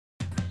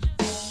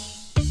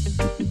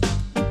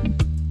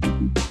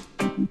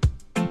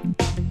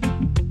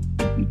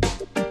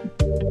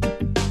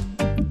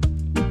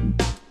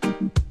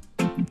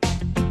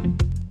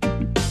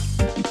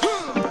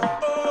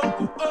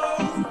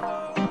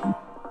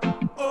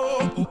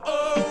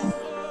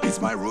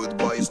my rude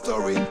boy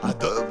story, a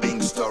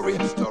dubbing story.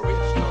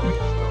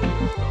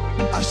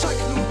 À chaque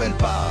nouvelle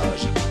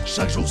page,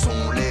 chaque jour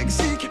son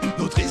lexique,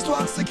 notre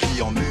histoire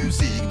s'écrit en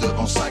musique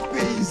devant chaque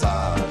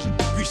paysage.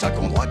 Puis chaque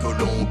endroit que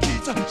l'on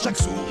quitte, chaque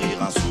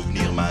sourire un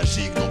souvenir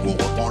magique, donc on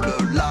reprend le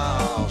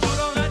large.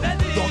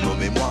 Dans nos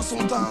mémoires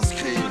sont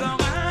inscrits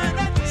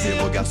ces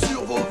regards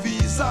sur vos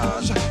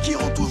visages qui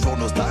rendent toujours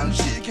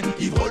nostalgiques,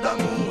 ivres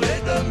d'amour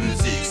et de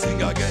musique.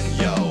 Sing again,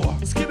 yo.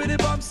 Skibidi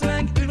bum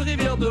slang, une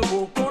rivière de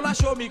mots qu'on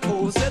lâche au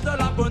micro, c'est de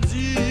la bonne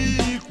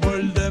zik.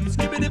 Well them,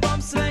 skibidi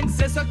bum slang,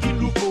 c'est ce qu'il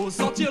nous faut,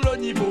 sentir le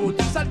niveau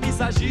du sale qui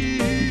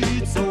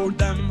s'agite. So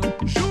them,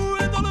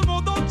 jouer dans le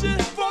monde entier,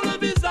 voir le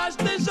visage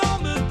des gens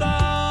me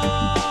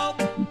tarde.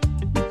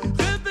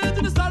 Rêver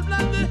d'une salle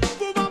blindée,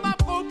 pouvoir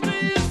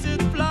m'approprier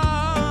cette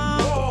flamme.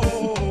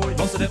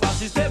 Non, ce n'est pas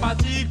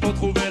systématique, faut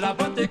trouver la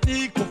bonne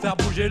technique pour faire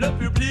bouger le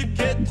public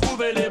et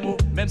trouver les mots.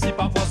 Même si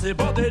parfois c'est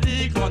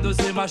bordélique, loin de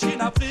ces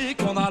machines afriques,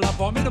 on a la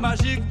formule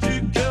magique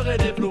du cœur et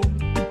des flots.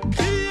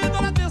 Crier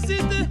dans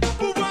l'adversité,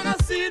 pouvoir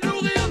ainsi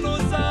nourrir nos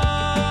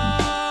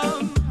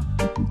âmes.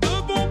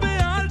 De Bombay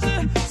à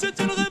Alger, c'est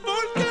une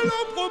révolte que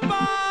l'on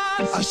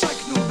propage. À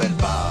chaque nouvelle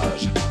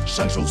page,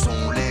 chaque jour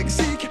son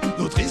lexique,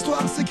 notre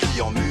histoire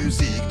s'écrit en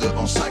musique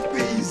devant chaque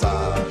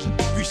paysage.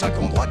 Puis chaque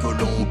endroit que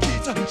l'on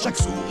quitte, chaque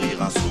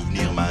sourire un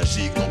souvenir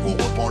magique, donc on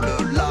reprend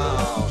le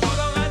large.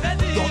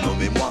 Dans nos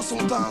mémoires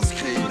sont inscrits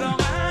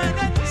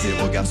ces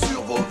regards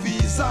sur vos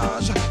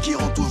visages qui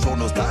rendent toujours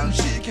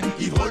nostalgiques,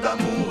 ivres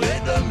d'amour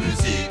et de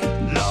musique.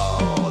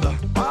 Lord,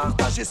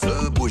 partager,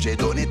 se bouger,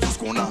 donner tout ce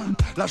qu'on a,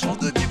 la chance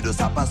de vivre de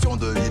sa passion,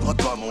 de vivre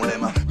comme on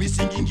l'aime. Me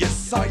singing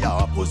yes I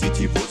am,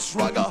 positive roots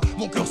raga.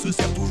 Mon cœur se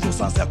serre toujours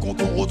sincère quand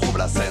on retrouve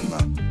la scène.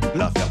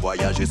 La faire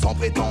voyager sans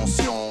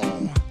prétention,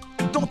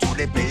 dans tous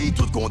les pays,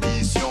 toutes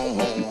conditions.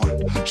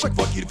 Chaque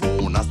fois qu'il faut,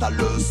 on installe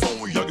le son.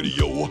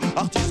 Yagrio,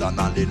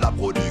 artisanal et la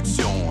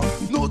production.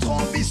 Notre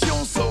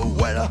ambition, so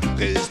well,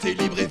 rester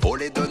libre et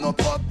voler de nos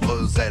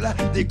propres ailes.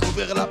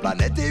 Découvrir la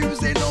planète et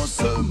user nos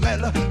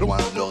semelles. Loin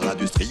de leur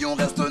industrie, on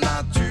reste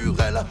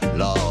naturel.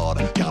 Lord,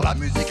 car la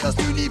musique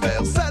reste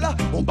universelle.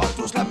 On parle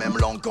tous la même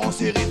langue quand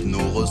ces rythmes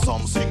nous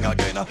ressemblent. Sing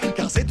again,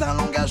 car c'est un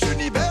langage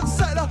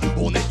universel.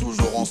 On est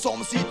toujours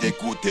ensemble si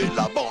t'écoutes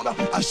la bande.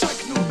 À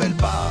chaque nouvelle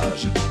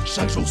page,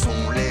 chaque jour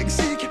son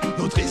lexique,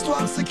 notre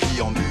histoire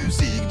s'écrit en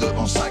musique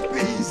devant chaque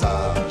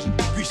paysage.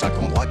 Puis chaque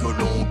endroit que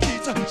l'on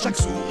quitte, chaque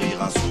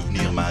sourire un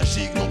souvenir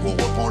magique, donc on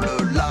reprend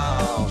le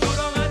large.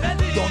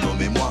 Dans nos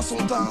mémoires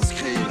sont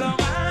inscrits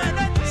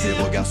ces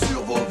regards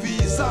sur vos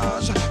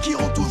visages qui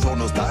rendent toujours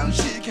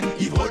nostalgiques,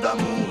 ivres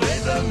d'amour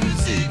et de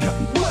musique.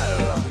 Well.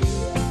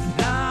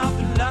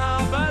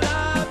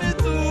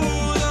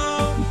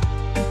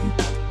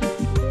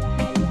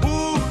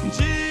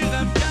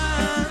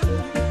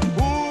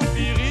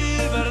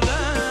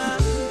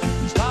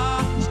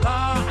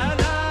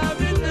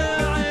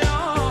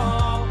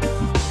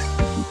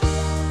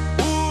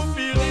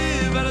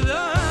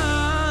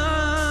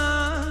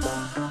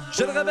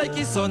 J'ai le réveil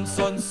qui sonne.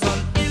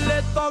 Il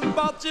est temps de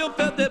partir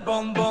faire des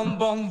bandes.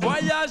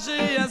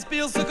 Voyager,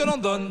 inspire ce que l'on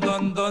donne.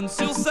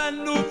 Sur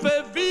scène nous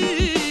fait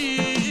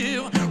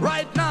vivre.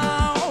 Right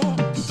now.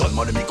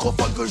 Donne-moi le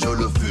microphone que je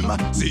le fume.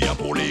 C'est un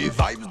pour les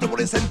vibes, deux pour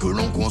les scènes que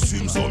l'on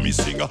consume. So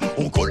missing,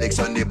 on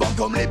collectionne les bandes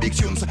comme les big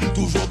tunes.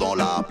 Toujours dans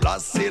la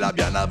place, c'est là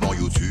bien avant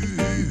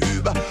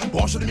YouTube.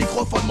 Branche le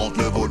microphone, monte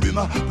le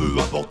volume. Peu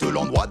importe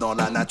l'endroit dans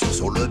la nature,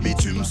 sur le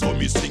bitume. So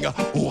missing,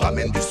 on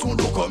ramène du son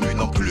lourd comme une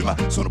enclume.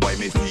 Soundboy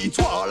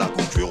méfie-toi, la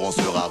concurrence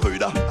sera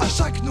rude. À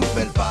chaque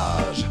nouvelle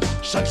page,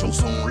 chaque jour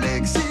son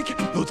lexique,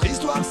 notre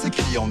histoire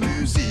s'écrit en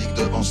musique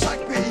devant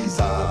chaque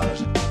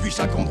paysage. Puis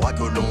chaque endroit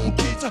que l'on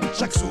quitte,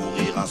 chaque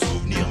sourire un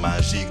souvenir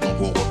magique, donc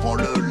on reprend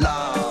le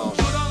large.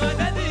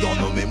 Dans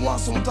nos mémoires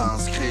sont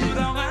inscrits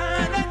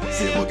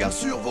ces regards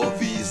sur vos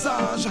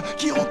visages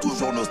qui rendent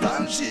toujours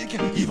nostalgiques,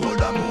 ivres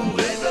d'amour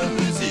et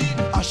de musique.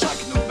 À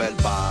chaque nouvelle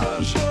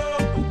page,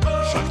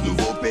 chaque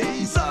nouveau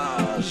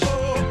paysage,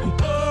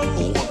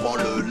 on reprend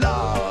le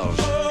large.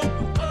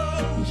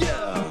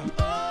 Yeah.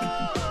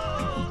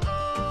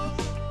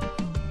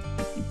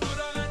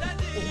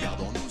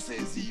 Regardons-nous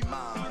ces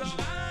images,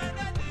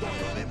 dans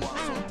nos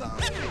mémoires sont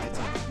inscrites,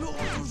 nous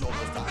rendent toujours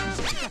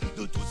nostalgiques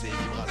de toutes ces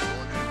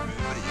vibrations du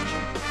public.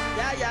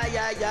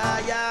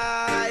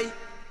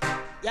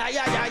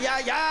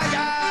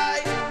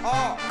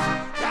 Oh,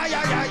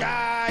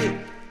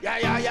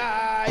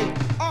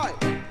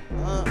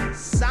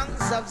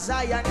 songs of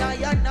Zion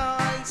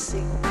I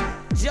sing,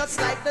 just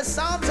like the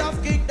Psalms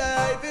of King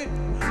David.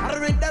 A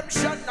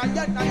redemption I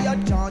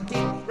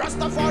chanting.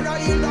 Rastafari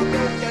heal the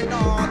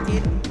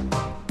broken-hearted.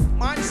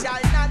 Man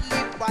shall not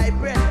live by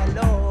bread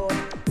alone.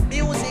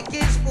 Music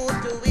is food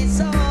to his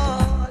soul.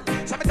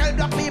 So me tell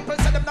black people,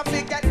 so them not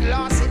get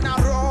lost in a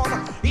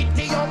room.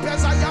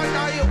 Ethiopia's I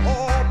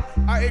home.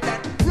 I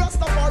then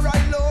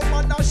Rastafari love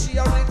and I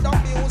sharing the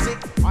music.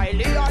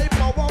 Highly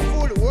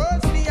powerful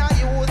words me I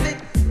use it.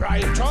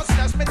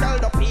 Righteousness me tell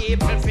the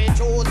people fi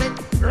choose it.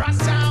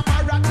 Rasta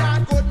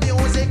marathon good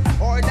music.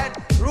 Or then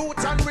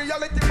roots and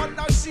reality man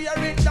I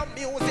sharing the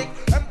music.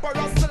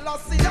 Emperor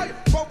Selassie,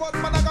 for what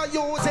man I gonna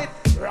use it?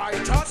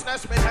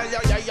 Righteousness, me tell you,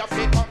 yeah, you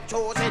feel come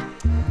choose it.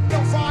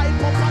 You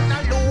fight up and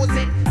I lose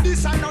it.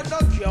 This I not the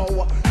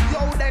cure.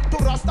 Yo, then to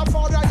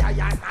Rastafari,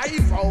 yeah, I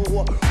vow.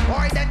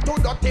 Or then to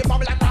dirty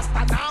bubble and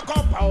Rasta now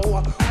go pow.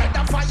 When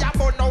the fire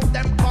burn out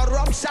them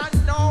corruption,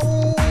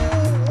 no.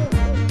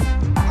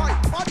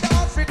 Mother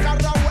Africa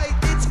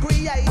await its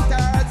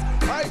creators.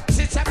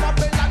 System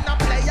Babylon and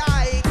play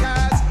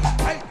hikers.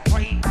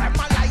 Them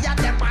a liar,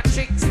 them a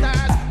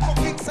tricksters.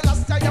 Fucking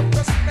Celestia, your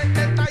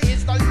president,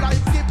 is the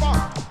life giver.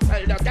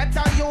 Tell the get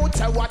the youth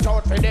to watch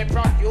out for the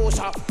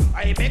producer.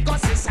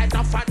 Because it's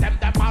enough of them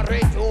a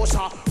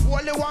reducer.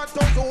 Only want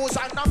to use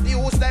and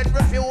abuse, then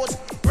refuse.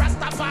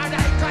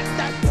 Rastafari got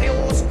them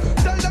views.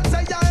 Tell them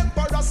say your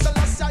Emperor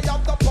Celestia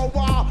have the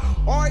power.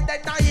 Or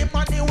then I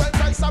Emmanuel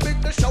Christ are in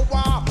the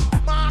shower.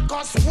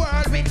 Marcus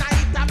world with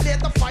night and play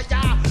the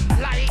fire.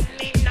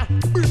 Lightning,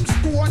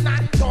 brimstone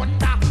and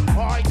thunder.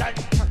 Or then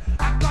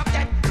I go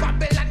get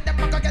Babylon, them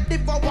I go get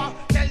devour.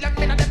 Tell them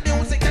in the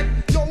music,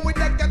 then yo we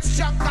then get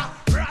stronger.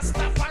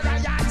 Rastafari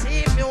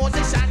team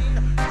musician.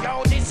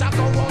 Yo this a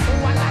go out to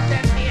all of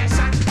them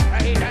nation.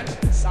 Hey then,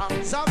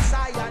 songs of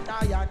Zion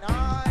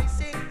I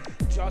sing.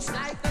 Just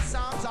like the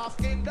songs of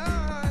King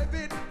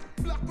David.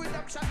 Black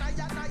redemption I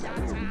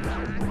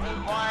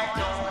Why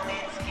don't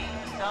it's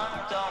Kingston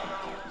down?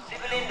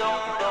 Sibling down,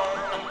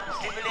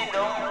 sibling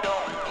down.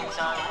 It's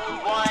a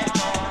rude why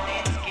don't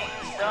it's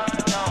Kingston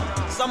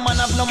down? Some man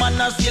have no man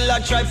and still a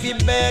try fi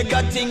beg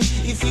a thing.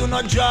 If you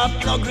no drop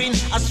no green,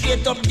 a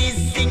straight up this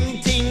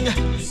sing thing.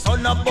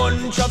 Son a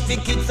bun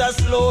traffic, it's a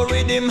slow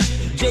rhythm.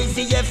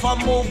 JCF a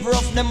move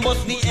rough, them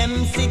bust the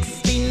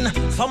M16.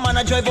 Some man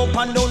a drive up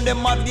and down,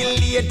 them have the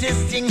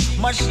latest thing.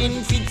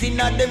 Machine fit in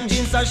a them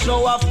jeans a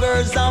show off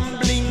girls and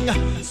bling.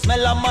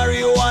 Smell a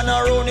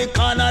marijuana round the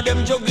corner,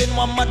 them juggling.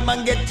 One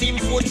madman get team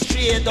foot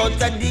straight out of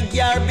the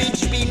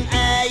garbage bin.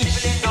 Aye.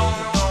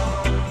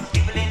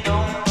 Sibling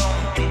down,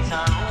 it's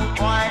a rude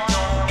boy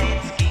down,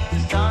 it's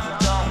Kingston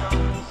down.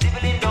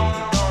 Sibling down,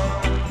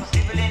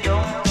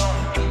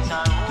 it's a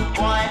rude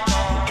boy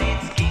down,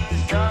 it's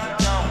Kingston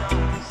down.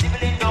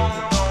 Sibling down,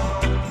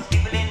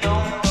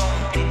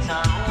 it's a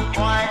rude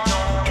boy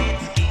down,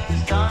 it's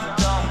Kingston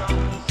down.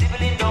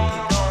 Sibling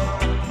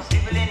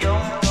down,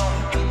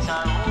 it's a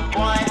rude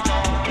boy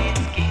down,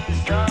 it's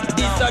Kingston down.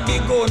 This a the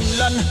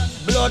gunland,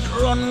 blood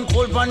run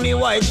cold on the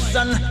white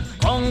sun.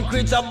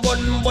 Concrete a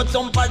button, but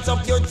some parts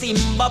of your team.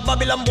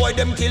 Babylon boy,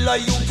 them kill a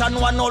youth and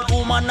one old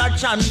woman a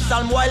chance.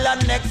 And while a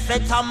next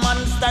set a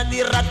man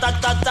study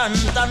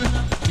rat-a-tat-tan-tan.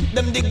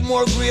 Them dig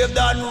more grave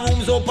than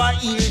rooms up a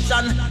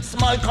Hilton.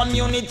 Small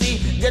community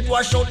get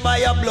washed out by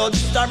a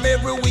bloodstorm.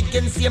 Every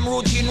weekend same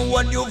routine,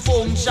 what you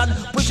function.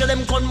 Push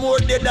them con more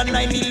dead than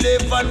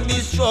 9/11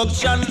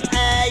 destruction.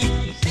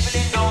 Aye.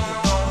 Sibling down,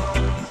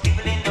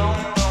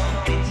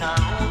 it's a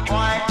rude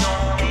boy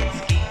down, it's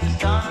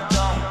Kingston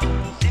down.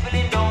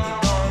 Sibling down,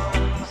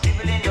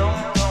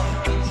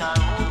 it's a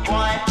rude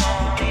boy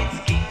down, it's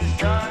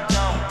Kingston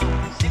down.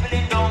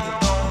 Sibling down,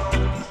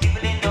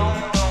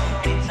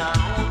 it's a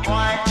rude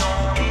boy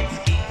down, it's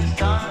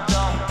Kingston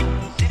down.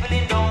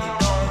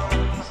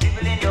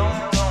 Sibling down,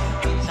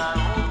 it's a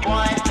rude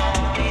boy down,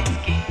 it's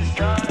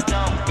Kingston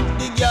down.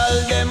 The girl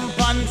them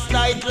pants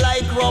tight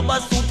like rubber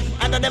suit.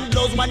 Under them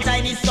blows one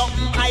tiny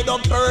something hide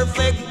up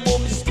perfect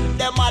boobs.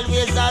 Them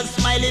always a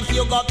smile if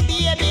you got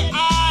baby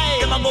eye.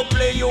 Them a go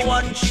play you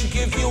one chick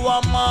if you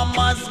a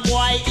mama's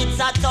boy. It's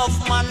a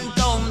tough man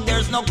town.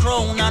 There's no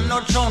crown and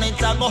no throne.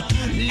 It's a go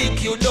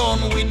lick you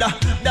down with a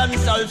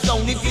dancehall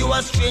sound. If you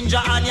a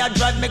stranger and you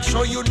drive, make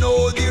sure you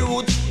know the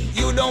route.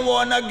 You don't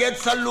wanna get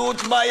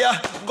salute by a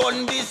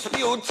gun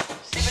dispute.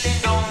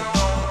 Sibling down,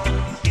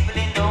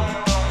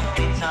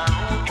 it's a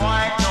rude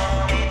boy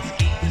down, it's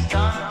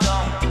Kingston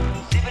down.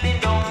 Sibling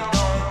down,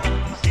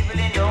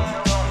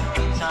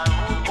 it's a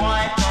rude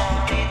boy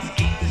down, it's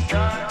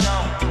Kingston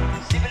down.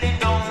 Sibling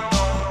down,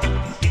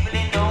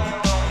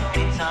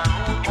 it's a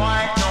rude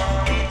boy down,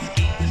 it's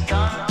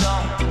Kingston down.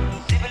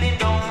 Sibling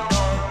down,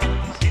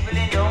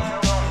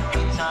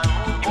 it's a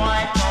rude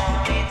boy down,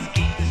 it's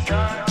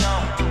Kingston down.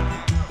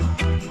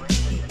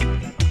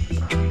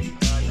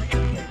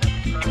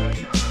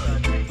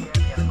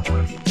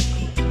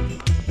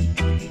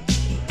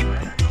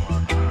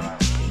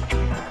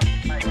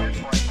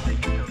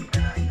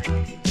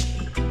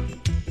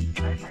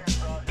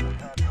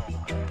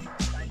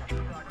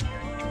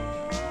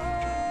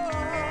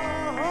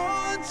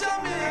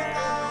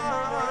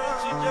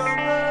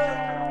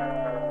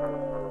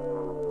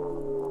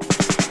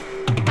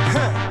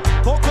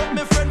 Fuck up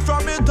my friend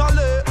from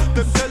Italy.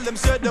 Them tell them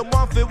say them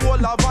want fi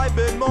wall a vibe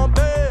in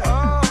Mumbai.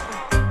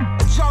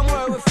 Jam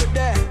where we for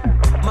there,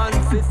 man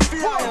fi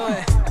fly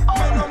away.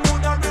 Man a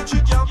moon a rich,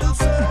 you can't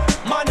say.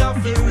 Man a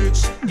fi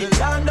rich, the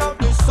land of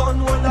the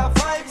sun, all the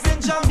vibes in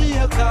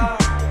Jamaica.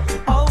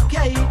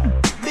 Okay,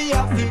 me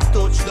a fi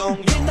touch down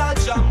in a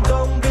jam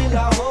down, build a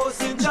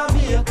house in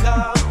Jamaica.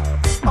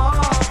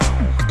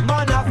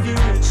 Man a fi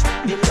rich,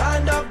 the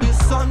land of the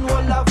sun,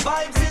 all the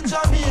vibes in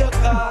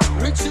Jamaica.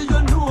 Rich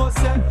you know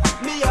say,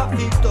 me a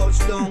fi touch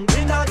down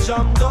in a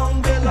jam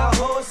down, build a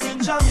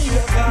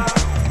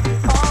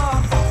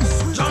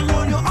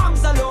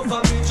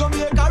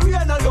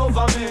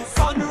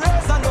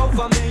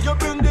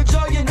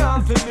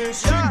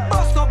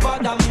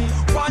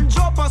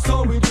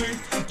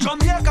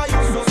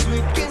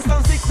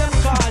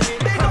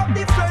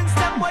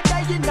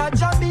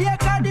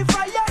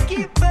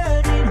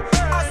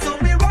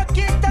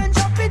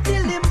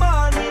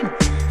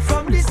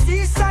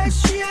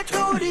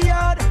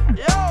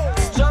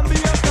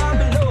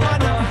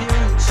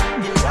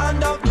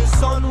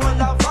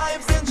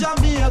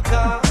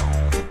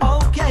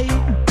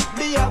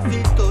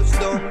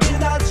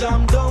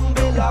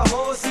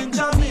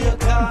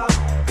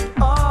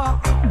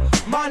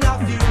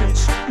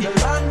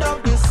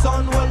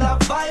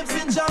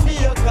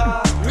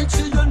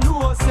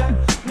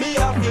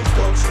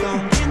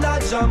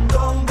jam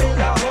down, build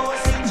a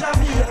house in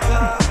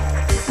Jamaica.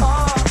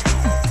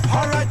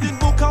 Alright, in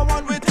book I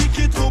want we take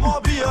it to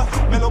more beer.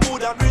 Mellow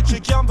mood and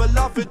Richie Campbell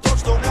laugh it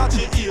touchdown at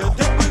your ear.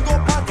 Then we go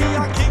party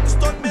at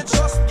Kingston, me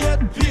just get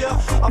beer.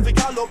 I fi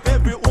call up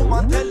every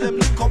woman, tell them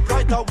link up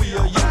right away,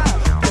 yeah.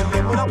 Tell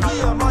them when I play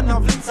a man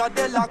of Links at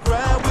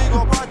Delacroix. We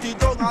go party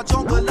down a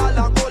jungle,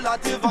 Alangola,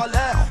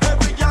 Tivoli.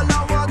 Every gal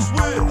I watch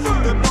we,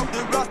 them love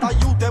the Rasta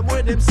youth, them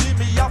when them see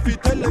me, I fi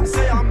tell them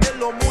say I'm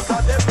mellow mood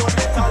and them run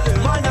Italy.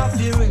 Man I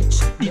feel rich,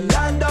 the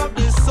land of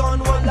the sun,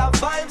 will have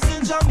vibes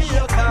in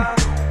Jamaica.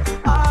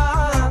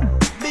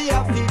 Me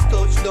a fi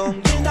touch down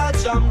in a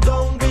jam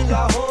down, build a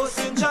house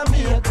in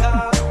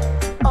Jamaica.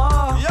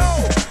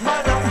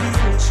 Man I feel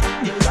rich,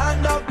 the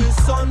land of the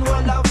sun,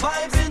 will have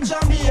vibes in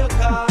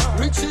Jamaica.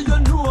 Richie you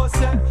know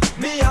say,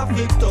 me a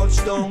fi touch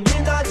down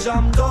in a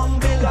jam down,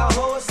 build a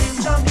house in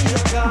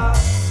Jamaica.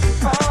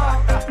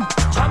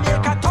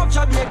 Jamaica tough,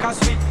 Jamaica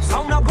sweet,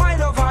 sound up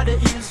wide over the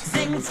hills.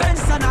 Sing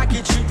fence and a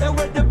kitchen, and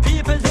with the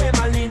people them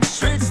a lean.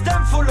 Streets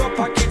them full of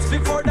pockets,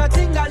 before the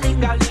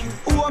ting-a-ling-a-ling.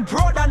 Who are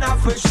proud and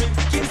half a shit,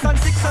 Kingston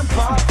 6 and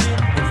party.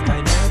 If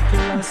pineapple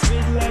and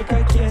sweet like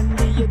a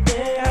candy, you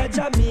there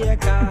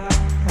Jamaica.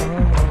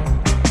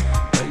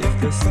 Well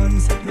if the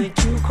sunset make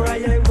you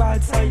cry, I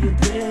waltz, are you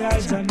there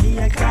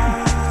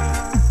Jamaica.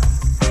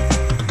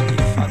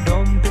 If a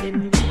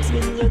dumpling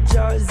between your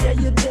jaws, yeah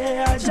you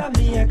there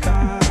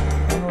Jamaica.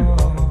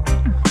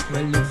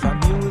 Well if a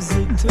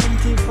music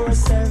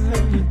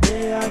 24/7, you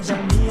there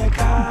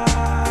Jamaica.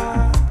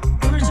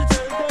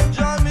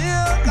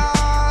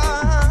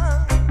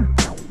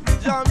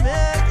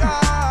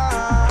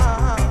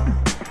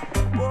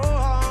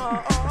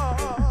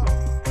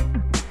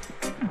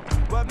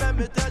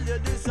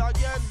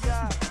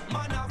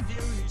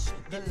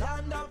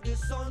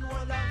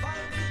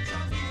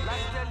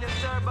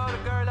 About a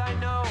girl I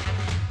know,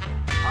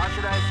 or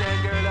should I say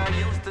a girl I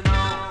used to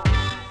know.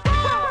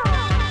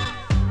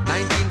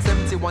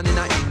 1971 in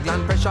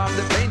England, fresh off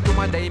the plane to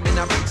my dame in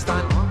a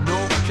Brixton. No,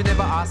 she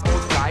never asked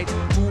about flight.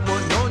 2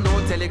 months, no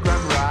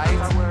telegram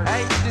right.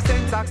 Hey, this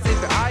ain't taxi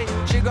for I.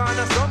 She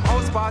gonna some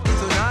house party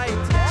tonight.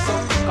 So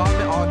call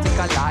me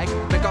article like,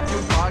 make a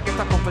few calls, get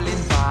a couple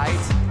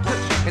invites.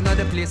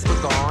 Another place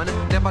we're gone,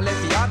 never left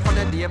the yard from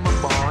the day I'm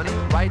born.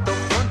 Right up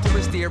front to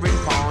the steering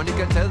pound, you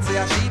can tell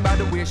say she by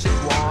the way she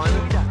won.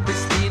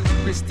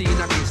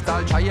 Christina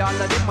Crystal, try all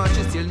of them and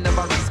she still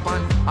never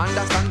respond.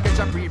 Understand, catch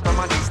a breathe from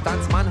a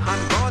distance, man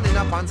hand gone in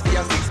a pants for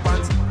your 6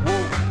 pants.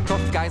 Whoa,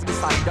 tough guys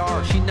beside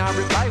her, she not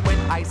reply when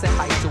I say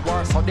hi to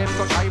her. So them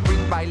go try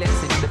bring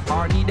violence in the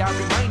bar, need a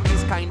remind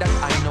this kind that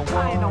I know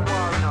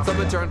war. So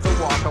me turn to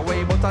walk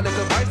away, but a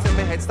little voice in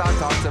my head start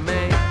talk to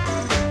me.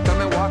 Tell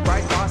me walk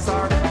right past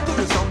her, to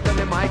do something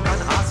the mic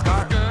and ask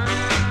her.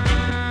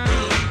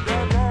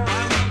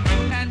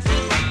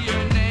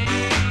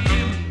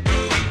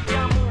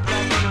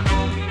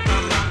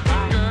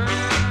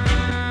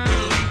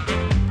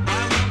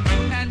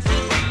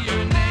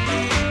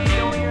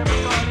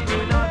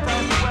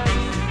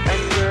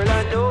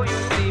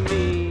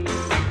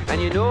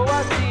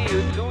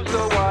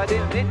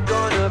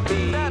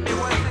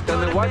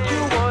 What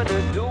you wanna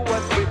do,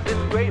 what's with this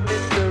great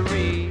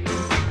mystery?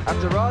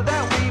 After all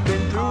that we've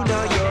been through,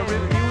 now you're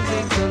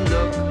refusing to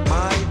look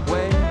my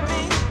way.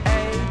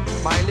 Hey,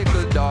 my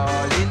little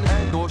darling,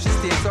 no, she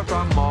stays up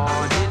from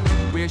morning.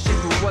 Where she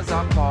grew was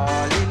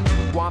appalling.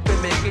 Want to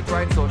make it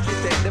right, so she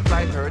take the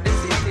flight, heard the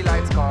city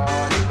lights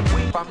calling.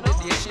 From the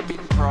day she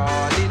been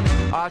crawling,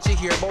 all she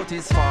hear about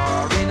is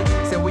foreign.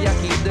 Say we a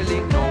keep the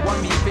link, no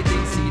one me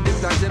fitting, see the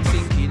plans them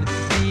sinking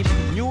deep.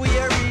 New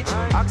Year reach,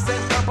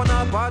 accent up on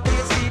her party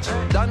speech.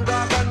 Done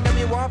got and them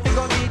you want to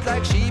go meet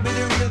like she be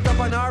the real top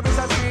on our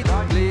visa street.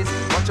 Please,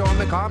 watch out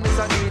me calmness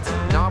and do it.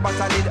 Now but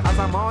I did as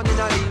I'm on in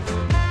a leave.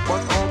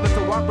 But all me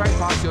to walk right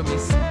past you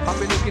miss. I've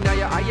been looking at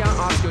your eye and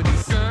ask you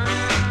this.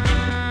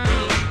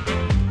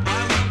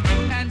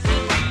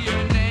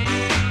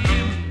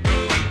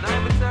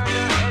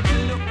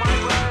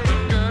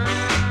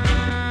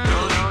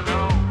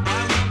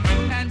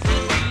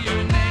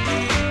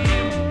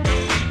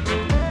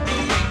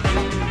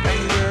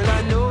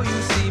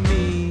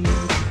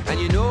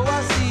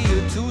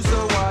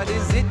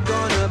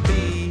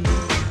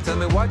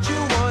 What you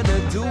wanna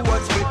do,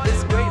 what's with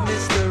this great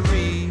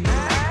mystery?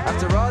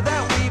 After all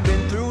that we've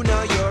been through,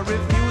 now you're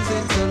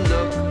refusing to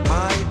look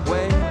my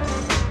way.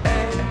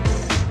 Hey.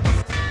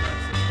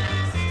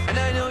 And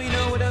I know you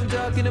know what I'm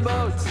talking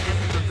about.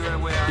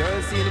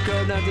 Girls see the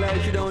crowd not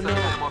like you don't know.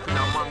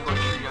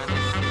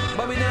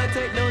 But we not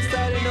take no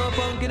style, no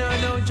punkin' or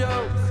no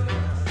joke.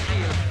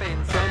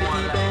 Trying to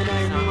keep an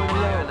eye on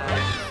low.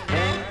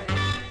 Hey.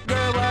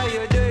 Girl, why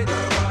you do it?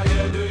 Girl,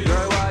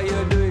 why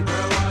you do it?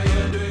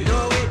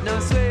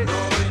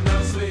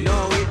 Sweet. No,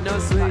 it no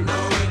sweet.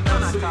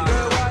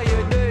 Girl, why you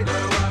do it?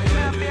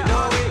 No,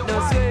 it no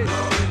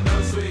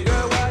sweet.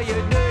 Girl, why you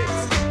do it?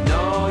 No,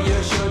 you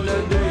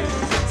shouldn't do it.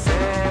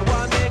 Say,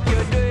 what make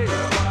you do it?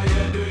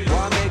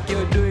 What make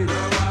you do it?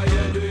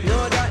 No,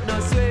 that no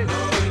sweet.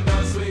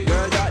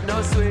 Girl, that no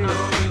sweet.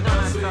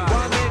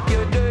 What make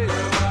you do it?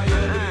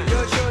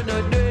 You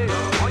shouldn't do it.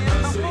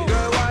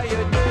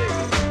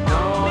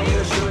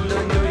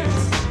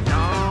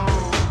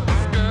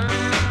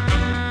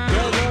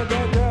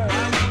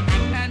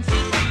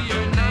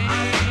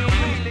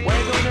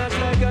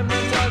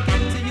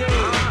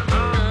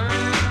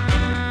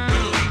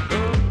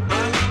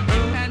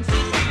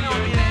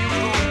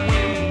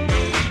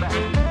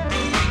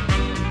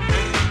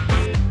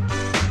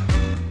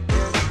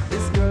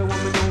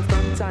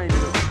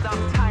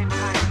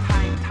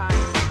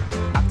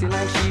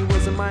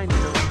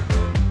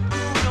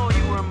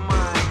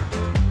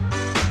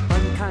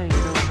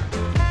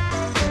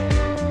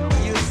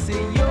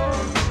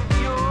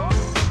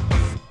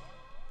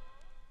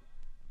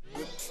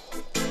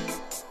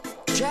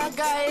 Your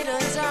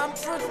guidance and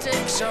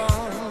protection.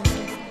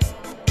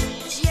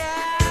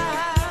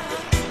 Yeah,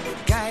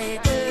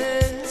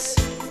 guidance.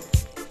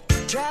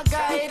 Your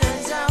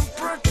guidance and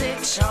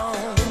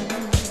protection.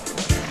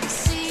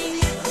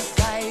 See,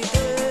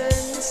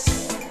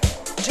 guidance.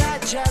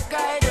 Your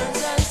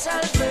guidance and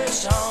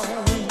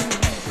salvation.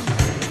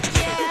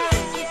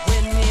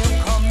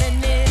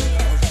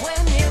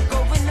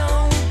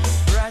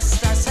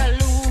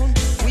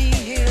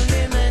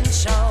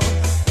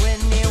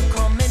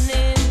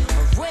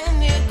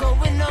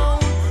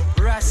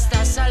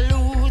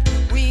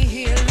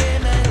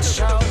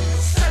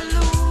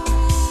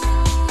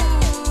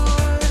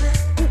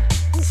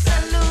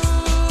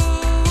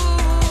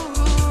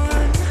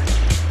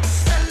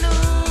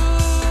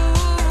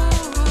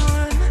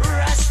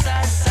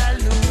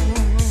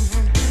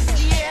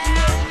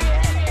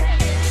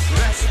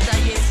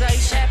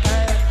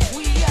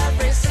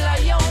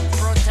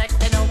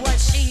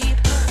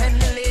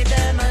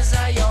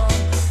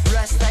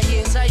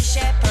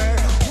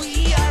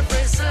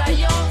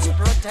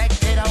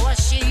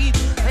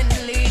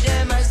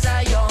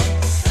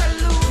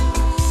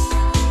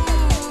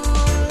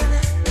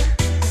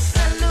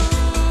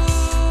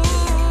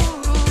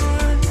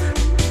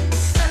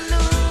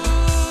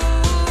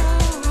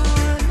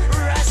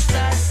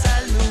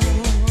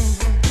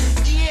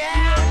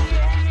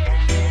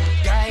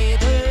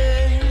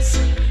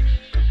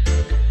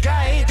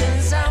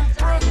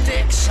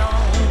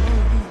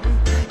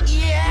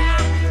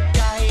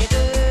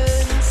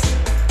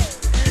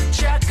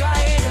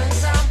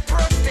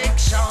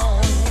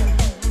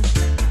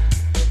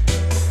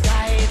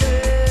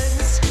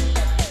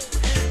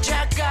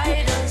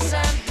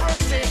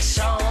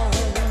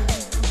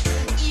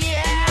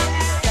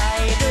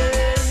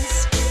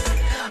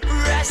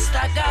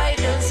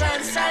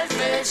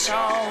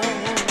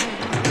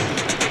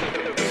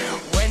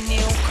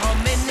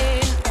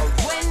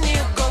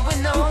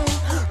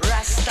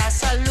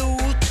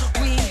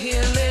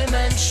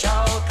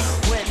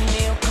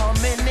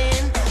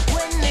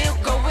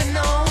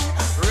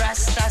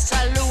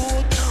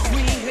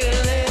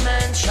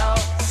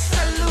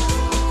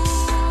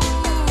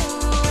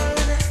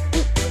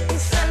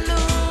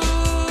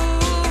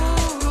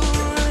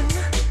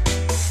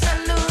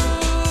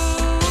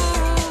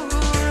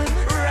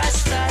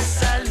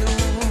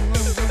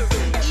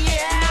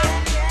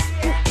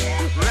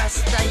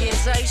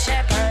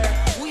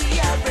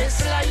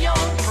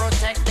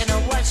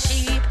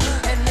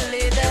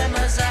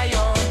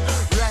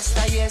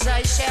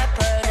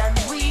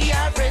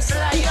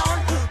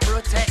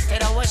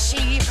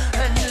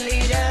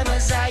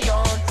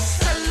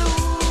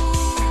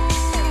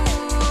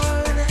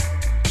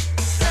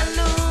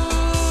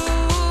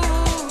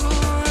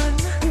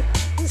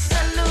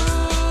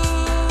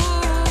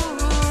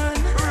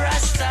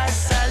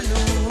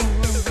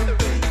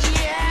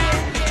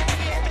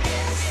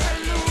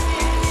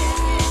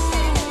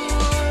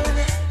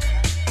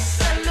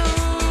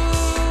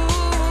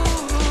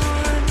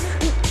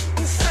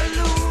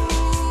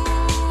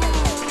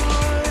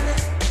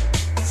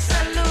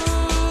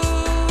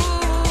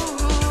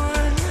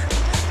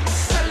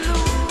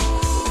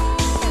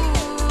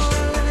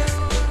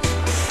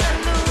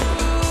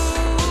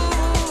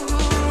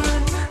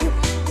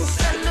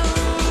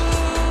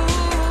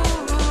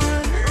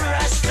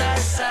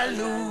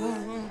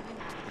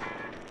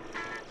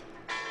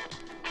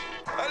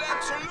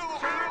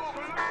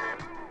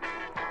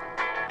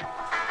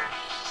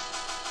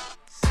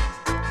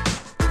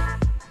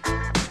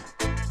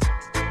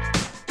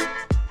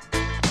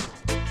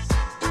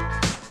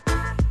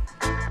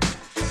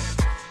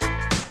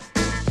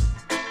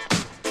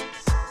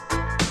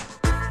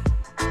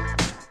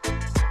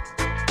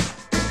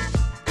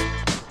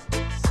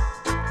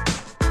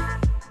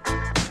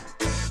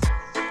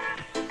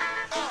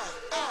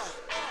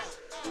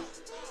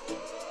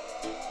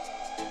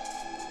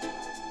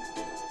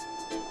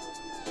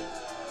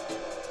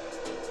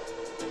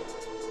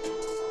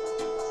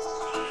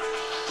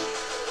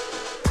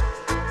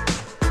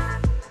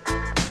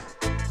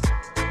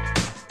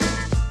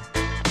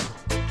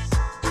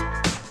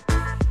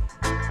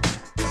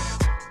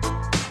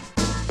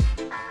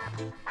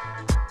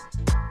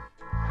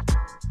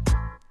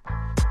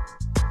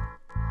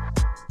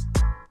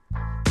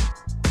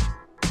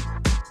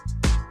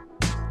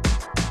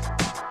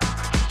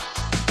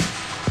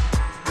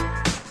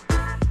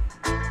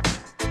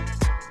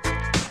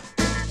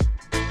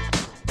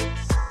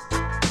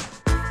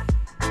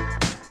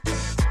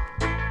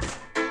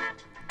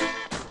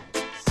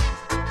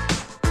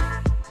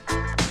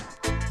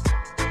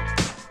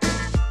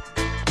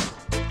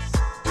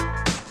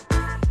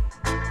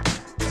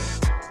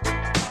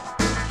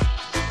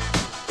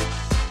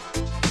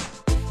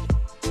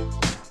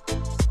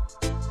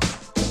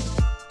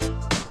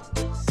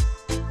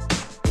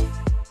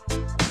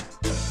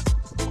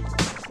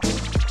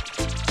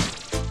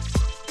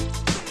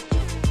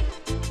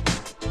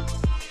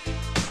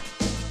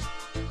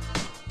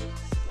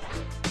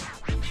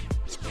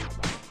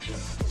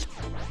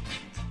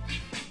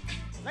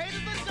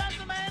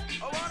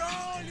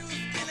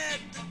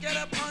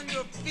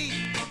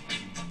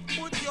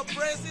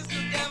 braces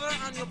together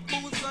and your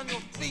boots on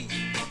your feet.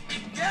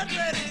 Get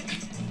ready.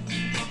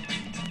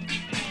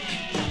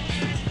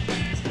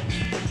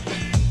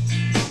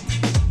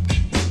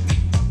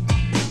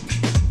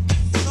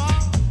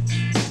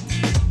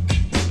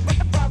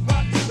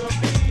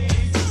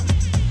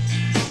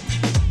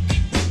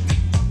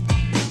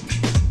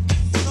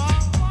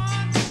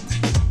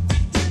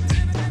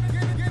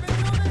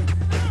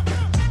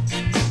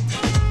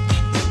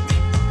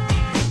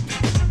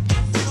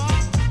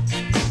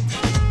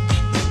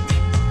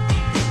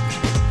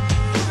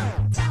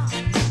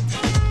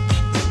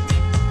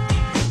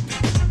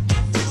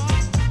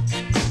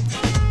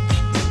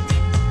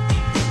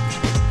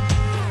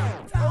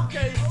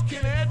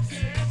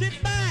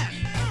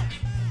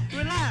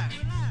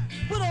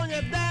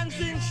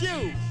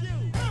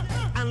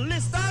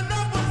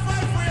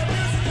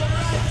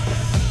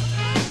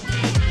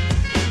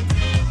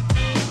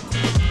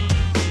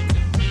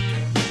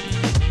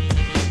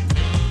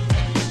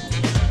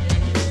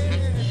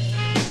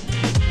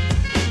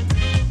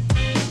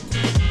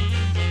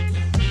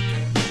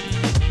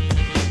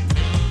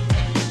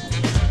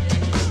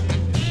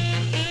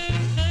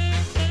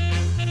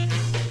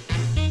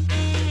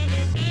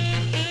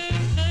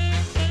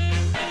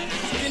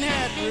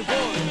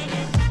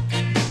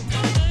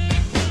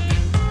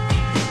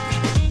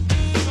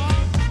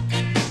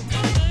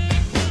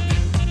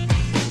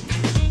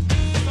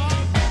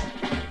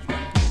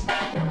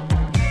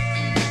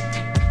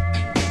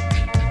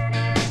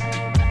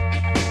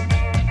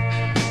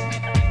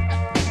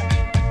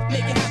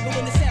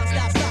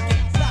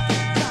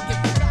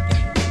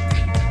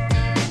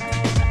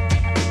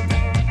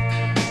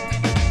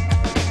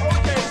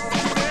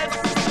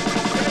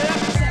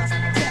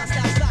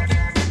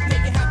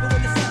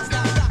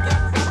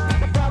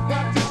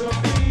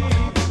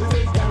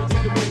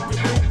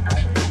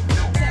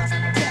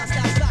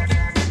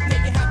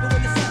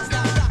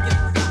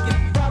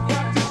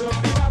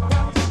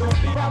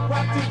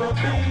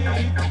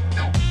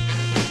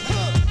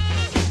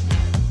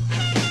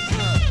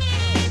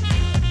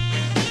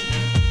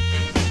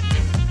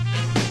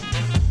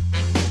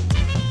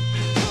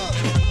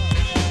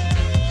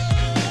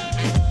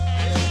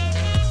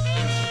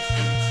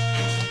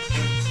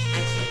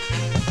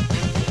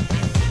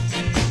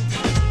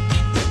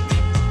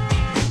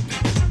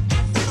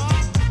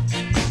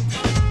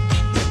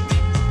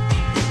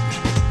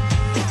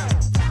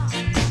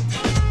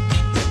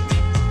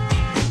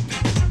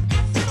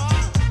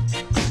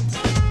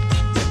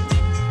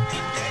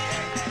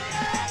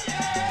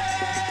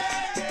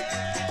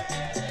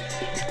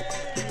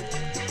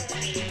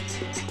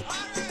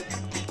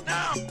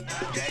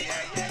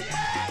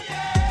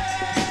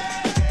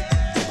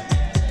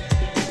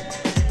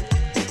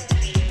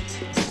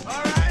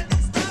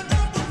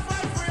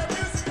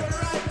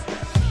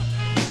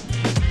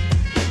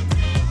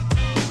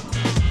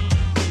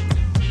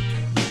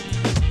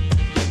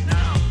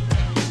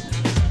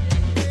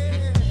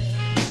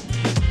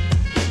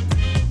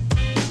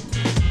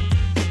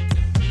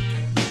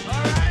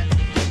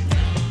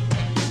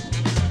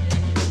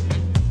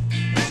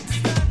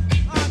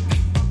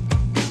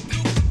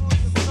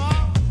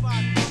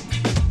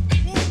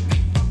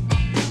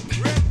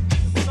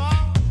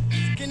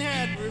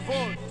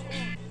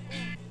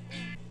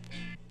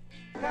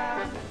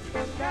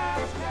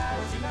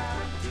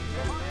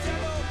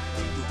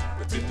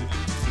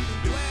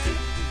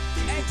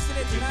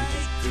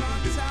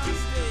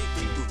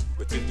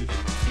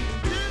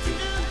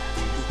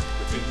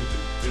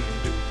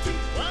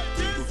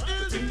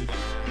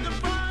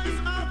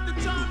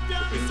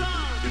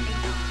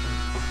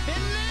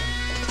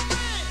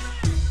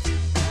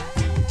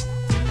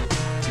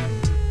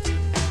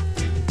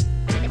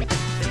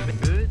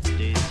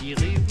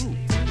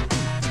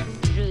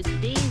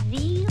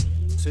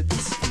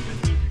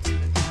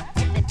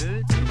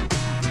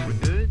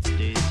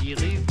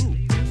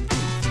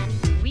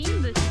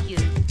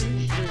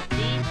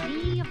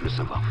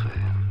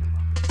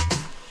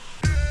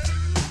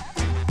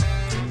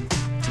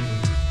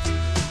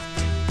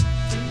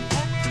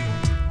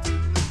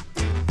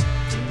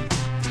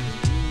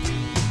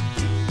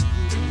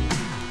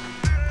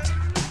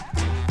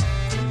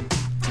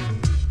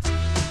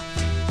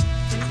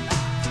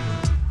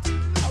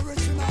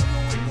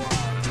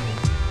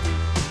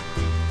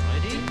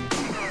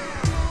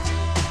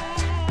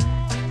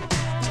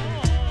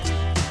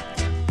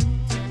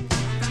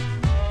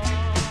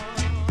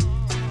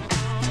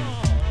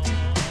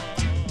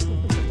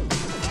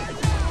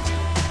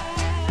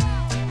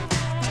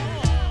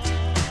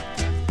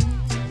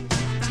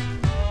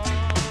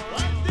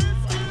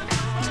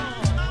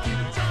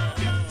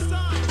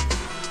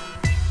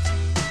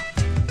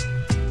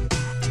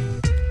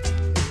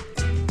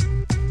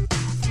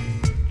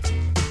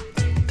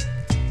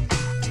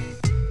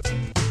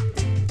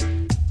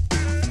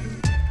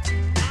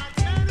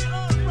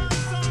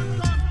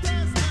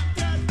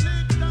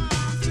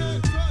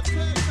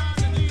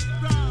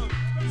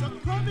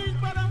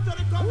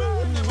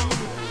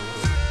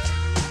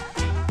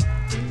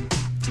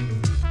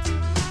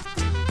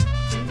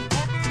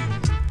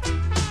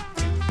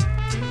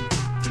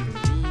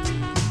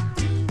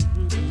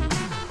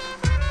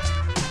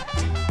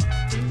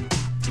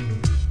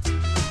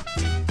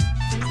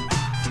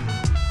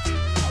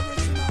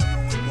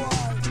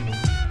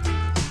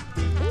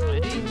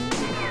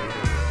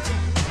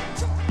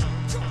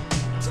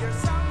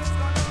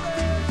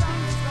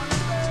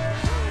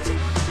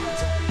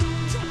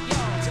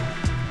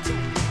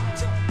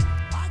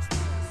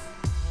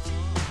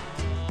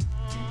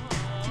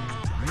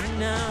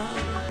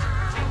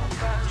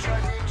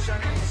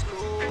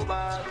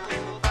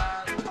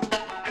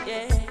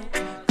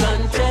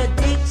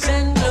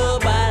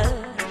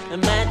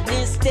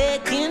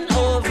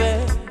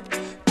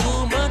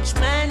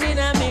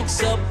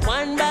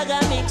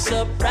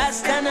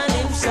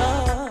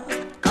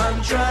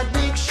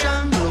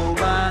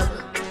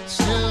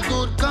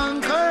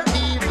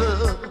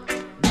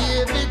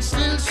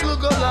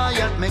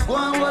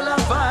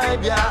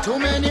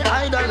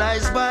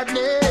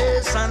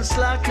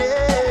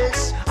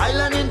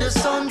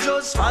 sun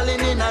just falling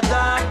in a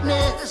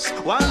darkness.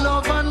 One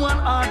love and one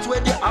heart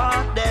where the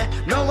heart there.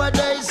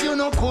 Nowadays you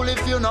no cool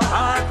if you no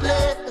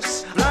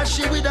heartless.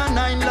 Flashy with a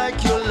 9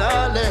 like you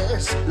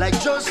lawless. Like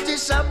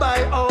justice I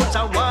buy out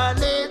a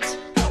wallet.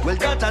 Well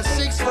that a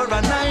 6 for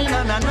a 9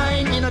 and a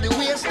 9 in the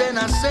waist, then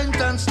a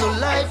sentence to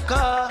life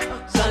car.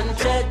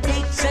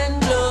 Contradiction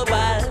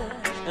global,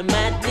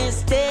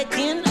 madness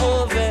taking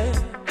over.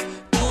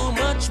 Too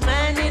much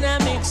man in a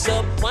mix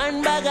up,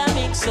 one bag a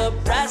mix up,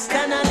 Rasta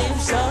and a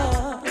lips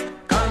up.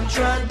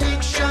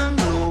 Contradiction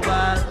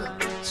global,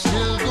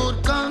 still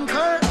good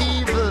conquer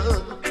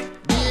evil.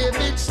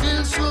 David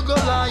still struggle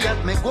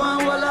yet make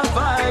one wall a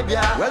vibe,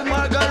 yeah. Well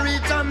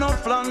Margarita no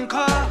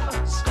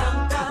flankers,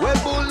 where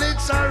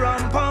bullets are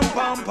on pom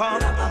pom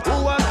pom.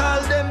 Who I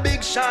call them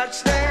big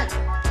shots there?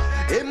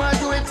 He might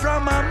do it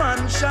from a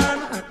mansion.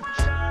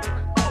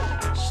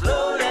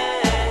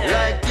 Slowly,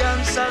 like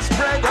cancer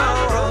spread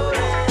out.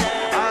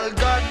 All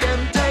got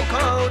them take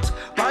out.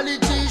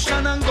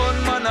 Politician and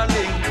gunman a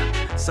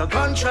link. So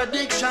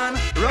contradiction,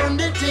 run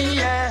the thing,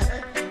 yeah.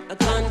 A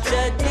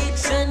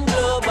contradiction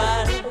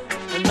global,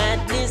 a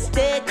madness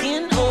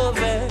taking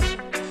over.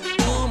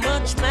 Too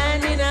much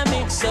man in a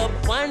mix up,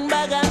 one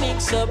bag a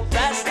mix up,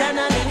 Rasta and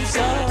a lips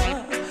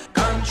up.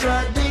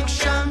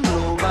 Contradiction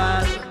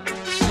global,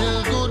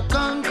 still good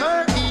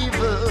conquer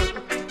evil.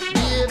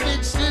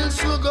 David still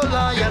struggle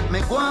yet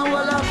make one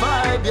wall a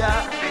vibe,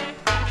 yeah.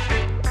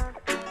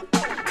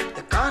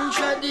 The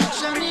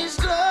contradiction is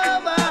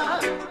global.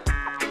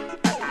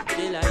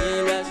 Till I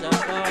hear us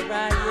up all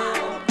right,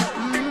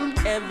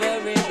 yeah.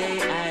 Every day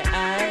I.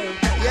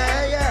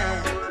 Yeah, yeah.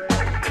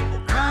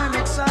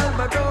 Chronic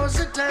Salvador's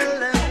tell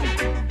them.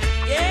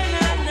 Yeah,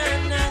 na.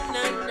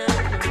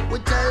 We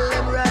tell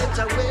them right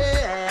away.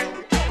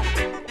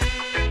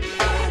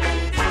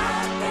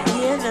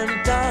 Hear them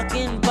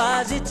talking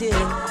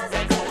positive.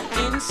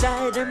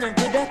 Inside and a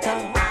good at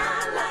all.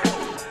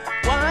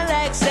 One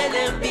like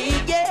selling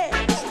big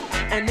yes,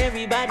 and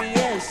everybody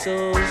else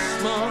so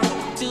small.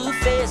 Two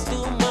face,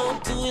 two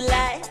mouth, two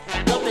lie.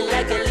 Coming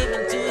like a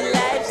living two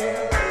lives.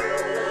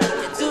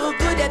 You're too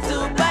good, you're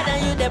too bad,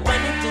 and you're the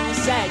one in two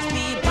sides.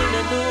 People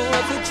don't know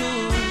what to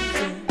choose.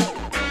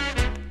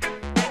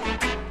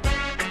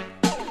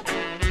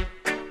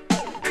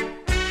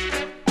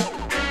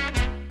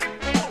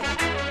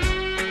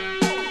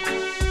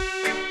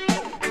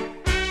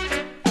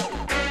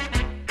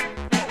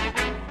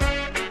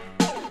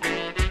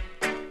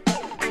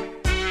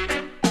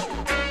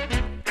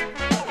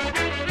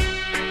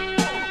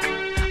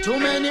 Too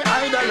many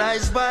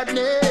idolize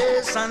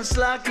badness and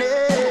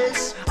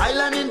slackness.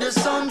 Island in the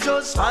sun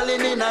just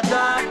falling in a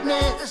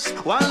darkness.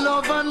 One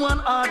love and one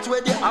heart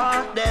where the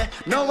heart there.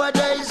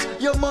 Nowadays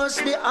you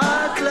must be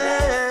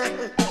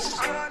heartless.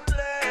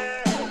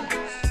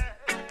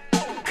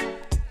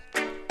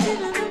 In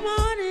the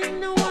morning,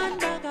 no one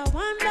bag of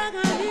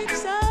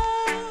mix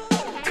up.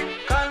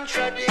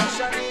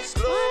 Contradiction is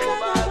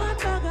global.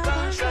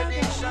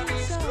 Contradiction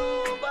is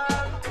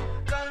global.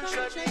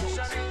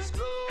 Contradiction is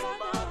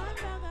global.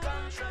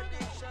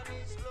 Contradiction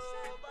is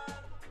global.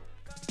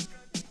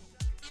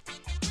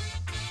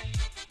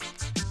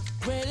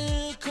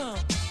 Welcome.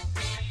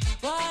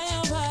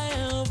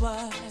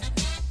 Why?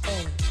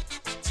 Hey.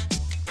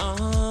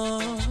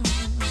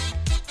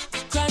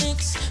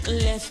 Chronics,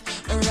 left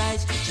and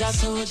right. Just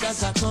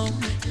soldiers are come,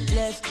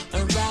 left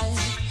and right.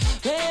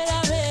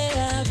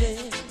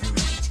 Wait.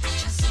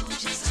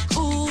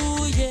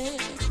 Ooh, yeah.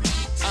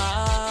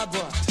 Ah,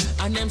 boy.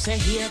 And them say,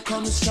 here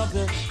comes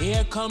trouble,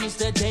 here comes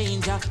the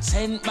danger.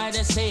 Sent by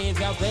the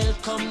Savior,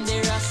 welcome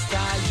the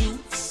Rasta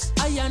youths.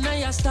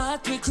 I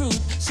start recruit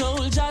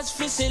soldiers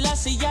for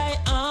Selassie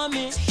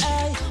army.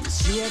 Ay.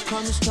 Here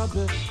comes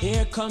trouble,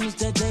 here comes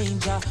the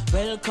danger.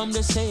 Welcome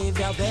the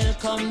Savior,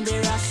 welcome the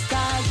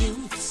Rasta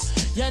youths.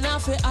 You're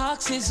not for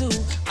axes who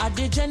at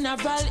the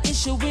general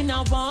issue in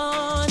a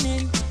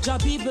warning.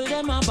 Job people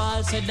them a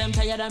ball, said them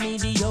tired of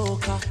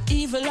mediocre.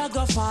 Evil a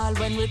go fall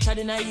when we tried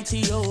in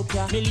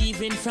Ethiopia. Me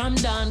leaving from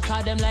down,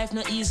 cause them life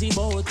no easy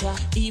boat.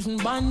 Even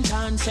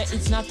Bantan said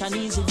it's not an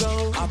easy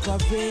road.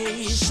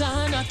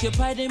 Operation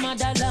occupy the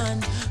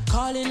motherland,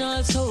 calling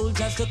all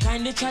soldiers to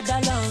kindly tread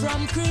along.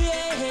 From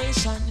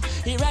creation,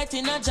 he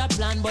writing a job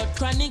plan, but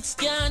Chronics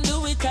can't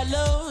do it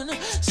alone.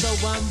 So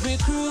I'm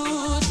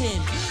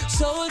recruiting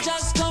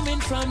soldiers coming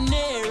from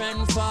near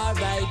and far.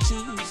 I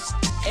choose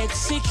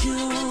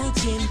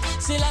executing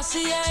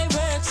Selassie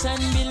works and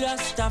be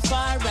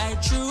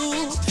Rastafari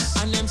true.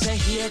 And them say,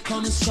 here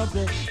comes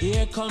trouble,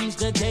 here comes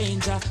the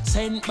danger.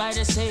 Sent by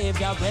the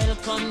Savior,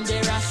 welcome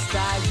the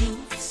Rasta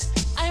youths.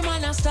 I'm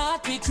gonna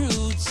start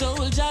recruit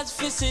soldiers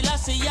for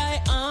Selassie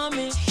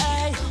army.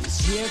 Ay.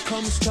 Here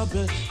comes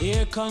trouble,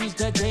 here comes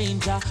the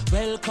danger.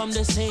 Welcome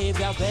the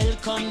Savior,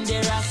 welcome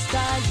the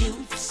Rasta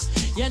youths.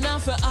 You're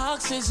not for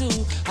axes who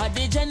are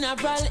the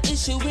general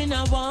issue in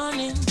a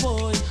warning,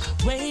 boy.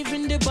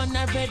 Waving the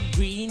banner red,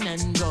 green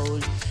and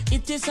gold.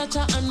 It is such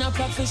a honor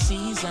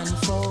prophecies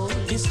unfold,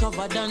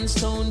 discovered on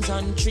stones,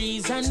 on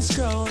trees and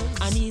scrolls,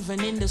 and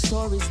even in the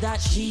stories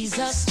that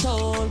Jesus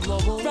told.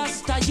 Whoa.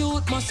 Rasta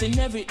youth must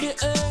inherit the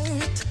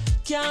earth.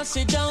 Can't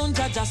sit down,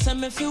 Jaja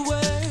send me fi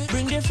work.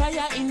 Bring the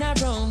fire in a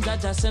room,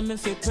 Jaja send me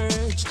fi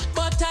purge.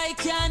 But I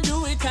can't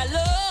do it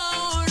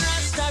alone.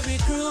 Rasta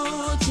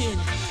recruiting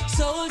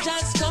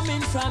soldiers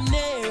coming from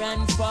near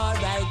and far.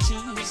 I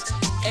choose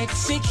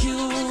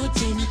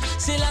executing.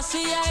 Selassie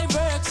I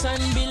works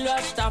and build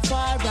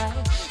Rastafari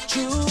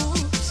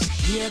troops.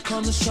 Here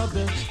comes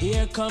trouble,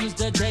 here comes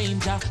the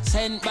danger,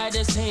 sent by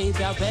the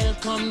Savior.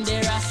 Welcome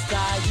the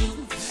Rasta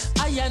youth.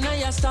 I and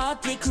I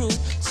start recruit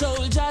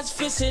soldiers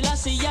for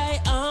Selassie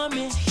I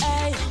army.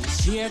 Hey.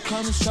 Here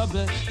comes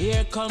trouble,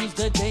 here comes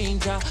the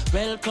danger.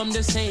 Welcome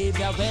the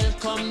Savior,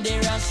 welcome the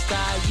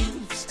Rasta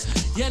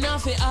youth. You know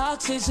fi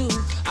ask is who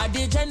are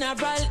the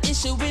general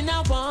issue in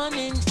a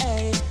warning.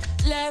 Hey.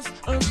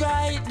 Left and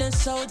right, the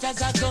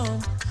soldiers are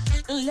gone.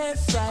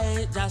 Left,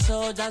 right, the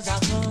soldiers are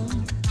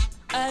gone.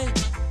 Hey,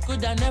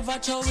 could I never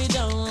throw it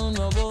down,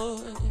 oh boy.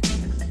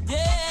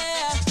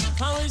 Yeah,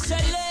 and we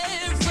say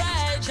left,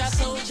 right, the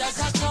soldiers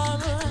are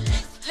come.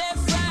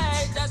 Left,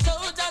 right, the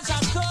soldiers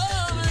are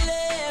come.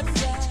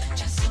 Left, right,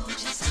 the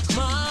soldiers are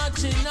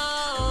marching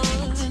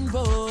on,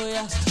 boy.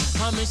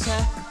 And we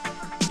say,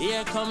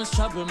 here comes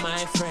trouble,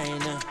 my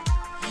friend,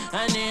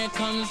 and here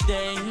comes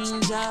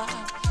danger.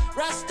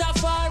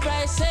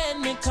 Rastafari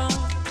send me come.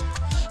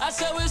 I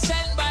say we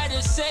sent by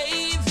the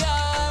Savior.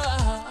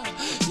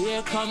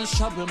 Here comes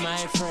trouble, my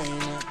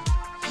friend.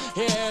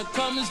 Here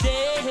comes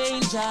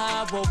danger.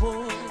 Whoa,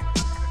 whoa.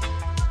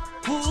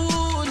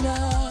 Ooh,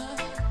 nah.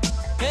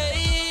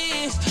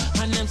 Hey.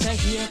 And them say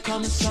here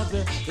comes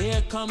trouble.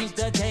 Here comes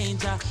the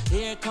danger.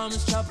 Here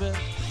comes trouble.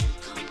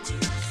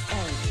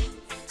 Hey.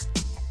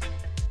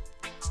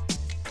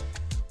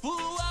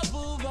 Boo-ah,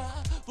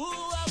 boo-ah,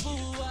 boo-ah,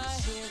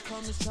 boo-ah. Here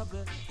comes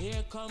trouble.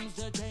 Here comes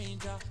the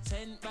danger,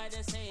 sent by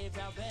the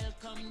Savior.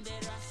 Welcome the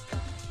Rasta.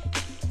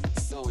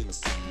 Sowing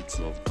seeds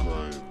of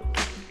crime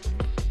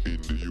in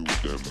the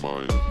youth them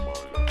mind.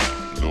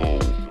 No,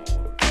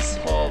 it's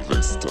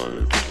harvest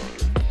time.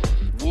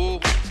 Whoa,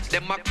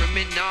 them a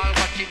criminal,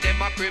 watch it,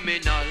 them a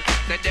criminal.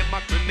 Say them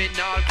a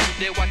criminal,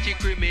 they watch it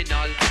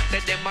criminal. Say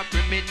them a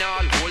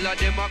criminal, all of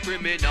them a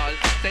criminal.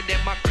 Say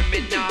them a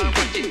criminal,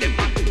 watch it,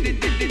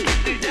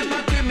 them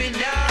a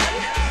criminal.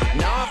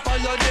 Now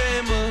follow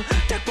them,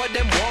 take what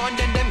them want,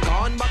 then them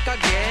gone back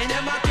again.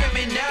 Them a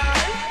criminal.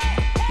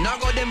 Now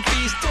go them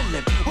feast, tell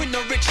them we no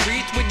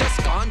retreat, we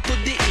just gone to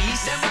the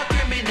east. Them a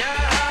criminal,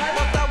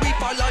 but we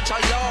follow the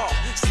law.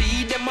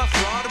 See them a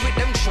fraud with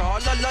them tra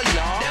la la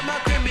la. Them a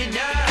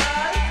criminal,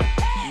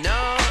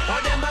 no, oh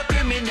them a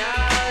criminal,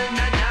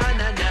 na na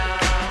na na.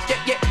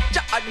 Yeah,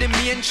 Jah at the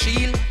main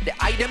shield, the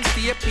items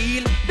stay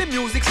appeal, the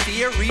music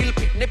stay real,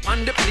 picnic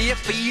on the play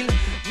field.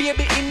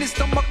 Baby in the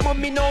stomach,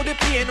 mommy know the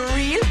pain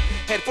real.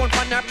 Headphone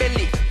on her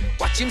belly,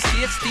 watch him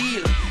stay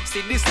still.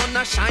 See the sun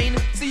a shine,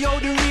 see how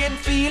the rain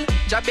feel.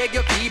 Jah beg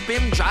you keep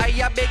him dry,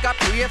 I beg I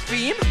pray for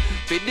him.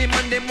 Feed the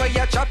man them where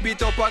you chop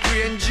it up a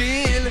grain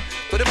jail.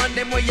 To the man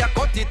them where you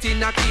cut it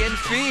in a cane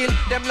field.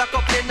 Them lock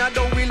up then a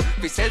don't will,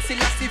 we sell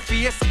Selassie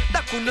face.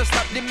 That couldn't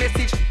stop the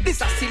message,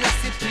 this a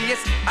Selassie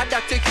place. And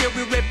that take care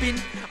we repping.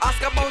 Ask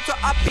about to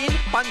happen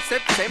on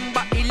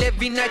September 11,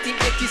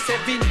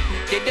 1987.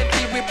 Get them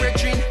feel we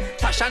brethren,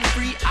 Tash and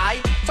free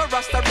eye. So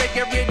Rasta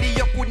reggae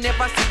radio could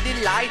never see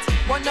the light.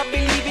 Wanna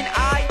believe in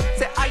I,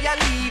 say I a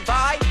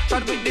Levi. Try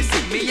with the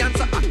civilians,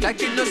 so act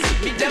like you no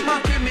see me. Them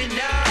a criminal.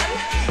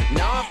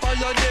 Now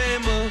follow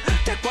them,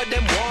 take what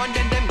them want,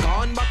 then them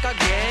gone back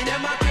again.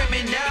 Them a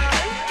criminal.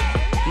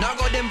 Now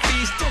go them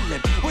feast, tell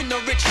them we no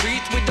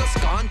retreat, we just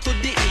gone to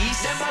the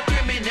east. Them a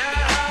criminal,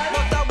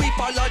 but we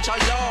follow the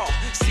law.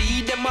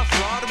 See them a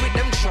fraud with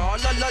them tra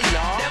la la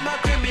la. Them a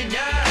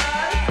criminal,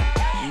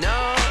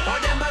 no, oh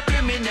them a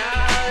criminal,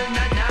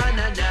 na na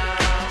na na.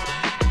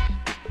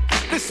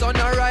 The sun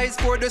arise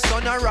for the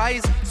sun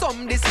arise.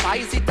 Some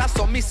despise it, and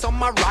some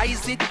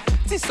summarize it.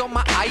 See some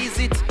eyes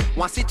it,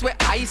 once it where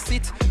I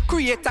sit.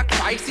 Create a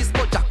crisis,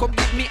 but Jah come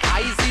give me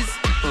ISIS.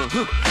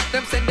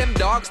 Them send them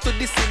dogs to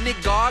the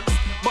synagogues,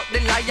 but the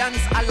lions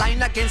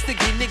align against the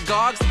guinea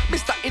dogs.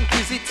 Mr.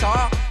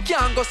 Inquisitor,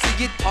 can't go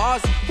see it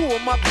pause.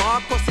 Home of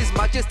Marcus, His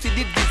Majesty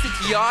did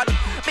visit yard.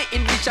 Me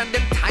envision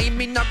them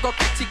timing, I go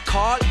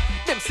critical.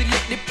 Them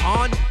select the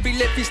pawn, we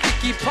let the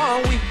sticky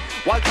pawn we.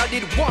 Walter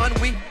did one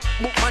we,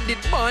 Bookman did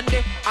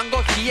Monday, and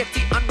go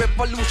Haiti and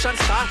revolution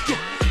start. Yeah.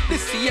 The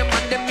same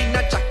man them in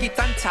a jacket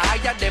and tie.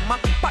 Them a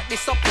pack the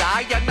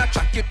supply and a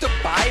track you to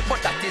buy,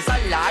 but that is a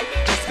lie.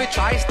 Just we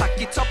try stack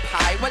it up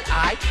high. Well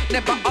I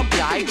never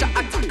oblige to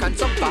attack and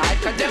survive.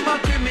 Cause them a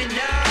criminal.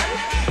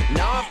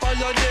 Now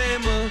follow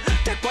them,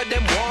 take what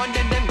them want,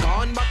 then them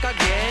gone back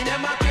again.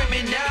 Them a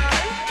criminal.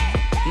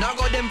 Now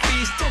go them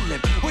feast, tell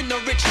them we no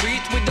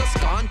retreat, we just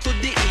gone to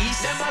the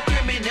east. Them a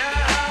criminal,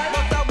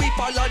 but we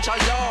follow the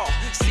law.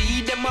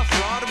 See them a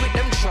fraud with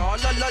them tra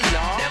la la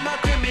la. Them a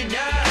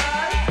criminal.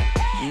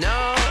 No,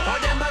 oh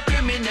them a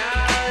criminal,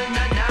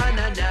 na na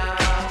na na.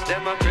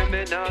 Them a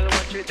criminal,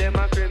 watch it, them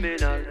a criminal.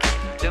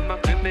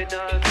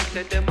 criminal.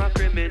 Say them a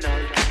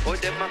criminal. Oh,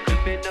 them a